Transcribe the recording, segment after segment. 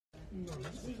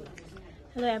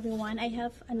Hello everyone, I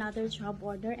have another job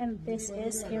order and this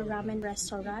is a ramen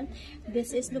restaurant.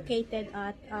 This is located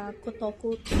at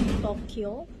Kofu-ku,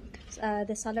 Tokyo.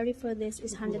 The salary for this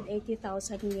is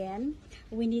 180,000 yen.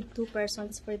 We need 2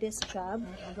 persons for this job,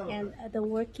 and the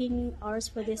working hours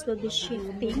for this will be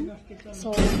shifting.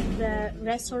 So the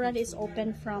restaurant is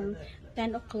open from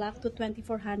 10 o'clock to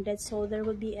 2400, so there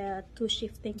will be a 2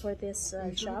 shifting for this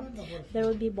job. There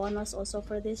will be bonus also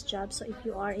for this job, so if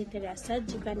you are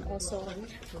interested, you can also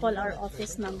call our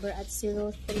office number at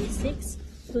 036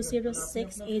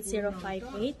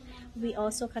 206-8058. We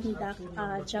also conduct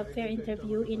a job fair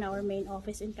interview in our main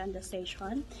office in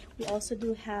Conversational. We also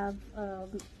do have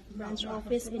branch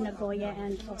office in Nagoya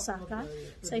and Osaka.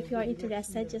 So if you are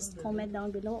interested, just comment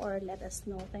down below or let us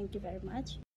know. Thank you very much.